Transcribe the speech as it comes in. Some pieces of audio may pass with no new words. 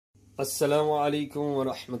Assalamu alaikum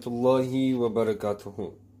wa rahmatullahi wa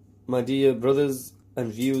barakatuhu. My dear brothers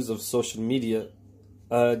and viewers of social media,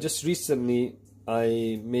 just recently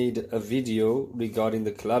I made a video regarding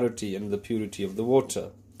the clarity and the purity of the water.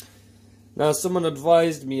 Now someone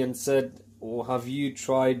advised me and said, oh, have you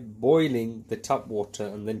tried boiling the tap water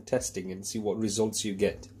and then testing and see what results you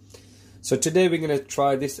get? So today we're going to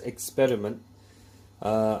try this experiment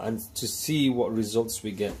and to see what results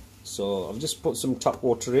we get. So I've just put some tap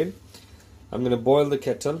water in. I'm going to boil the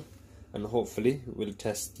kettle and hopefully we'll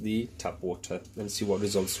test the tap water and see what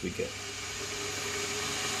results we get.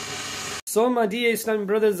 So my dear Islamic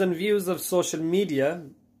brothers and viewers of social media,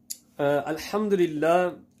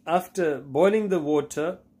 Alhamdulillah, after boiling the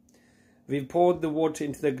water, we poured the water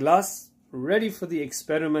into the glass, ready for the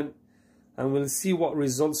experiment, and we'll see what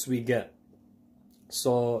results we get.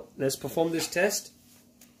 So let's perform this test.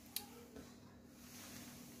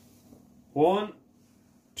 1,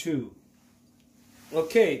 2.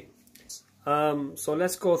 Okay, so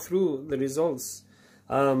let's go through the results.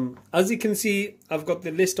 As you can see, I've got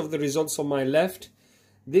the list of the results on my left.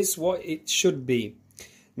 This is what it should be.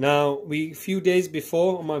 Now, a few days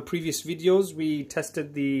before, on my previous videos, we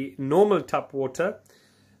tested the normal tap water,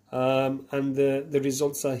 and the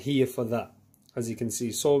results are here for that, as you can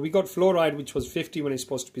see. So we got fluoride, which was 50 when it's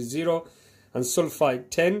supposed to be 0, and sulfite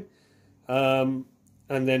 10, and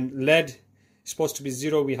then lead supposed to be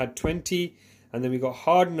 0, we had 20, and then we got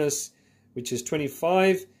hardness, which is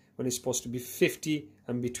 25 when it's supposed to be 50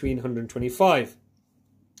 and between 125.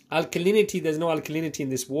 Alkalinity, there's no alkalinity in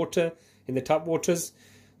this water, in the tap waters,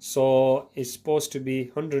 so it's supposed to be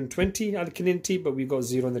 120 alkalinity, but we got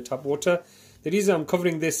 0 in the tap water. The reason I'm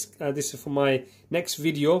covering this, this is for my next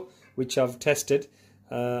video, which I've tested.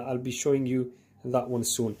 I'll be showing you that one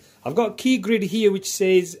soon. I've got a key grid here which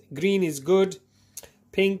says green is good,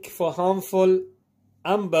 pink for harmful,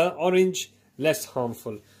 amber, orange, less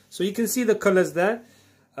harmful. So you can see the colors there.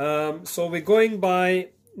 So we're going by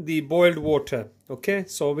the boiled water. Okay,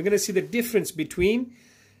 so we're going to see the difference between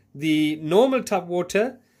the normal tap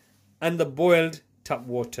water and the boiled tap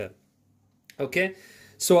water. Okay,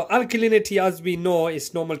 so alkalinity, as we know,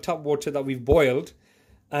 is normal tap water that we've boiled,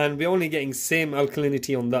 and we're only getting same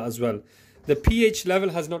alkalinity on that as well. The pH level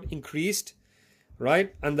has not increased,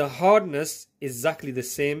 right? And the hardness is exactly the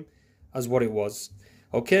same as what it was.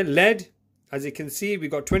 Okay, lead, as you can see, we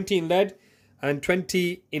got 20 in lead and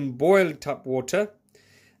 20 in boiled tap water.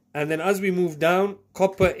 And then as we move down,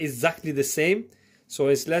 copper is exactly the same, so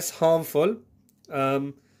it's less harmful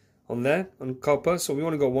on there, on copper. So we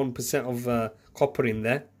only got 1% of copper in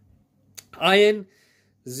there. Iron,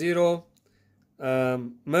 0.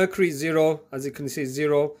 Mercury, 0. As you can see,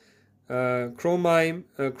 0. Chromium,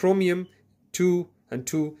 2 and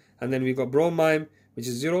 2. And then we got bromine, which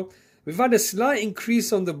is 0. We've had a slight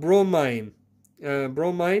increase on the bromine,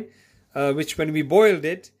 which when we boiled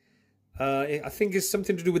it, I think it's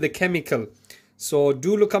something to do with the chemical. So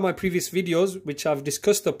do look at my previous videos, which I've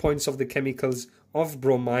discussed the points of the chemicals of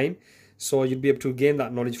bromine. So you'll be able to gain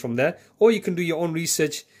that knowledge from there. Or you can do your own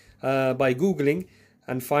research by Googling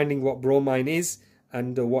and finding what bromine is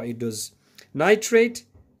and what it does. Nitrate,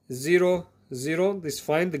 0, 0. This is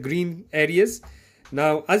fine, the green areas.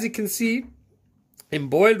 Now, as you can see, in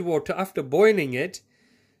boiled water, after boiling it,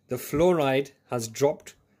 the fluoride has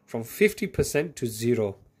dropped from 50% to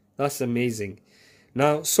 0. That's amazing.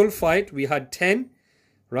 Now, sulfite, we had 10,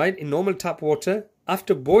 right, in normal tap water.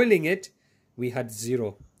 After boiling it, we had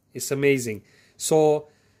 0. It's amazing. So,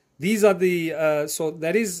 these are the, so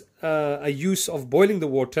there is a use of boiling the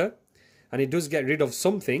water, and it does get rid of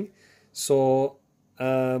something. So,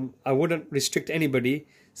 I wouldn't restrict anybody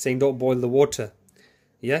saying don't boil the water.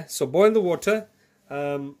 Yeah, so boil the water.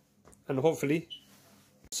 And hopefully.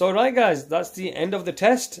 So right guys, that's the end of the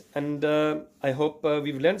test, and I hope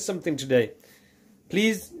we've learned something today.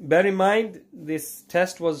 Please bear in mind this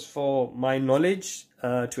test was for my knowledge,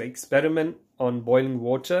 to experiment on boiling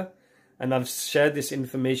water, and I've shared this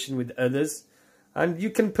information with others, and you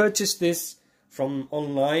can purchase this from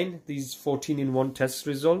online, these 14-in-1 test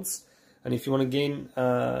results. And if you want to gain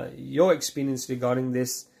your experience regarding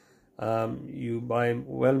this, you by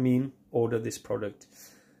well mean order this product.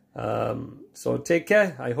 So take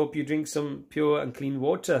care. I hope you drink some pure and clean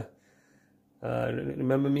water.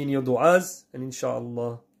 Remember me in your du'as, and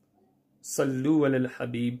inshallah, sallu ala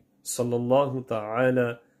al-habib sallallahu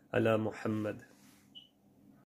ta'ala ala Muhammad.